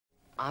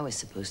I was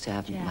supposed to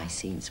have Yeah. my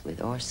scenes with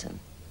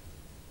Orson.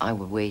 I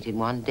would wait in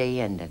 1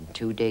 day, and then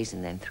 2 days,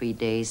 and then 3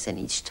 days, and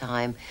each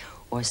time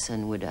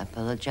Orson would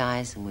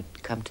apologize and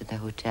would come to the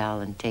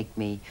hotel and take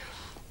me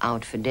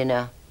out for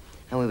dinner,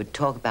 and we would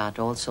talk about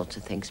all sorts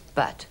of things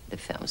but the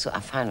film. So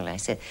finally I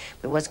said,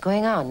 "But what's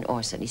going on,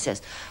 Orson?" He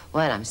says,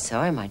 "Well, I'm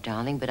sorry, my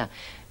darling, but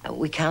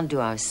we can't do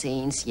our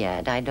scenes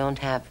yet. I don't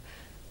have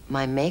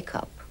my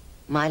makeup.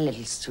 My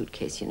little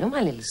suitcase, you know,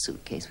 my little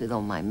suitcase with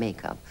all my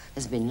makeup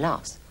has been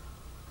lost."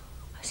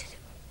 I said,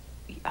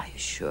 "Are you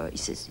sure?" He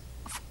says,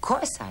 "Of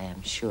course I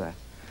am sure.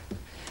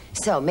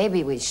 So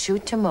maybe we'll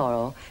shoot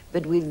tomorrow,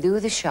 but we'll do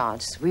the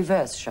shots,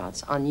 reverse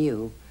shots, on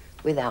you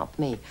without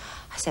me."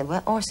 I said,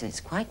 "Well, Orson,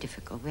 it's quite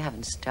difficult. We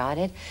haven't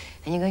started,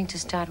 and you're going to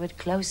start with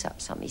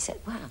close-ups." He said,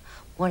 "Well,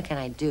 what can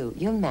I do?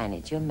 You'll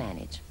manage, you'll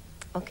manage."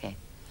 Okay.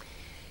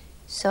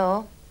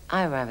 So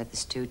I arrive at the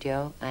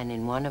studio, and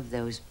in one of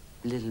those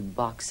little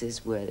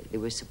boxes where they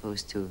were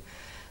supposed to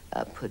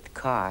put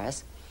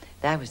cars,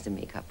 that was the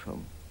makeup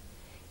room.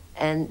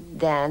 And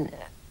then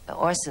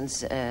Orson's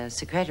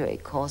secretary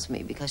calls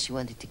me because she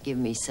wanted to give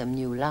me some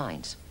new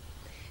lines.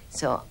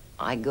 So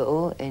I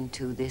go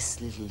into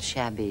this little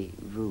shabby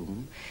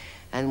room,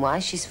 and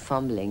while she's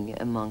fumbling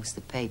amongst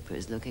the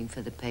papers, looking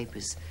for the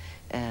papers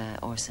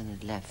Orson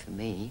had left for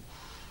me,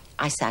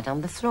 I sat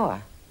on the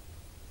floor.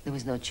 There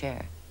was no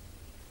chair.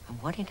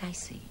 And what did I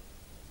see?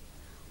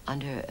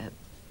 Under a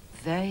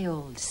very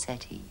old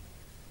settee,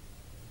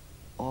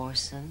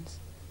 Orson's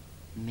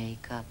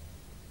makeup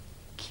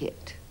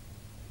kit,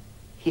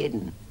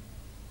 hidden.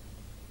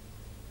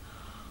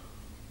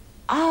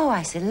 "Oh,"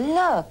 I said,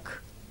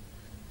 "look."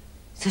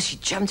 So she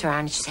jumped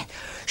around and she said,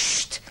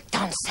 "Shh,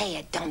 don't say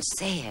it, don't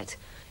say it.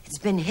 It's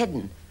been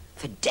hidden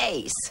for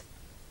days."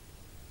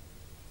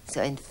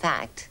 So in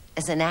fact,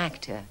 as an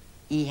actor,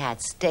 he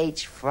had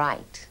stage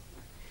fright,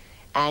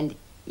 and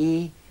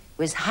he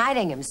was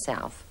hiding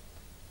himself.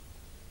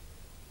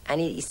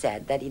 And he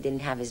said that he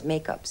didn't have his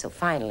makeup. So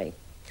finally,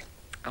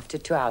 after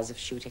 2 hours of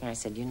shooting, I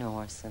said, "You know,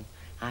 Orson,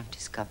 I've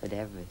discovered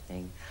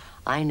everything.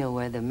 I know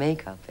where the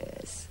makeup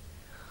is."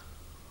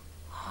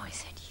 Oh, he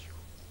said,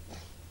 "You.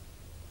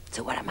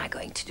 So what am I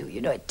going to do?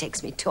 You know, it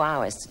takes me 2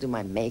 hours to do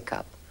my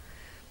makeup."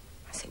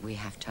 I said, "We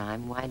have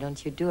time. Why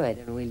don't you do it?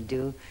 And we'll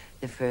do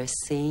the first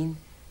scene,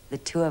 the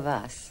two of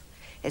us."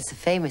 It's a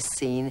famous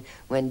scene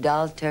when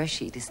Doll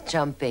Tersheet is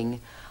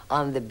jumping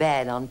on the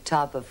bed on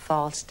top of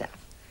Falstaff.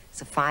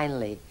 So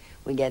finally,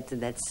 we get to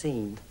that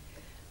scene,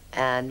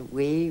 and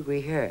we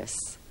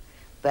rehearse.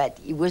 But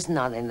he was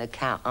not on the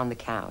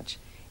couch.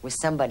 It was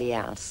somebody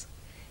else.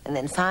 And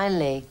then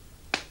finally,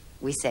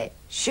 we say,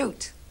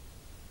 "Shoot."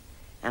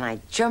 And I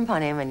jump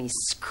on him, and he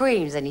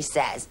screams, and he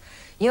says,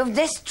 "You've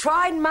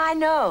destroyed my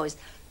nose.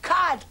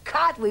 Cut,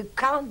 cut, we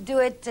can't do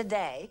it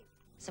today."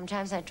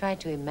 Sometimes I try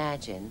to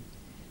imagine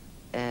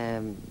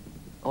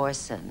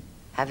Orson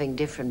having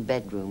different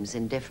bedrooms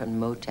in different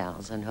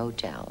motels and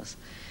hotels.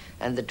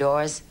 And the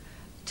doors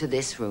to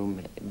this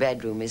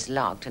bedroom is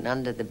locked, and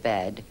under the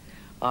bed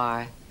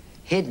are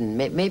hidden,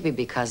 maybe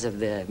because of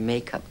the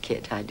makeup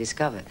kit I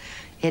discovered,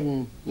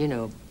 hidden, you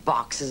know,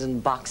 boxes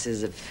and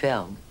boxes of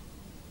film.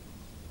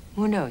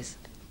 Who knows?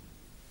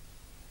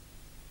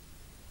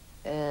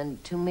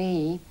 And to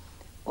me,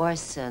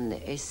 Orson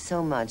is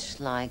so much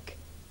like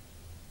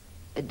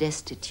a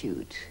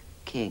destitute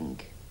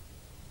king.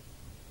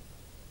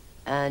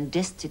 And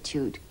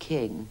destitute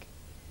king,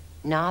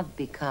 not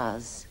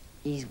because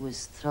he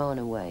was thrown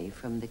away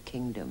from the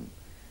kingdom,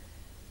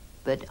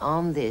 but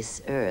on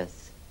this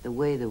earth, the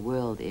way the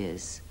world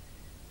is,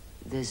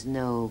 there's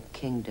no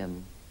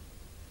kingdom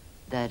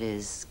that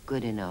is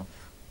good enough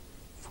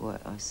for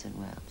Orson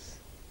Welles.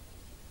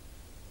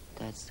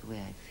 That's the way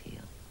I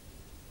feel.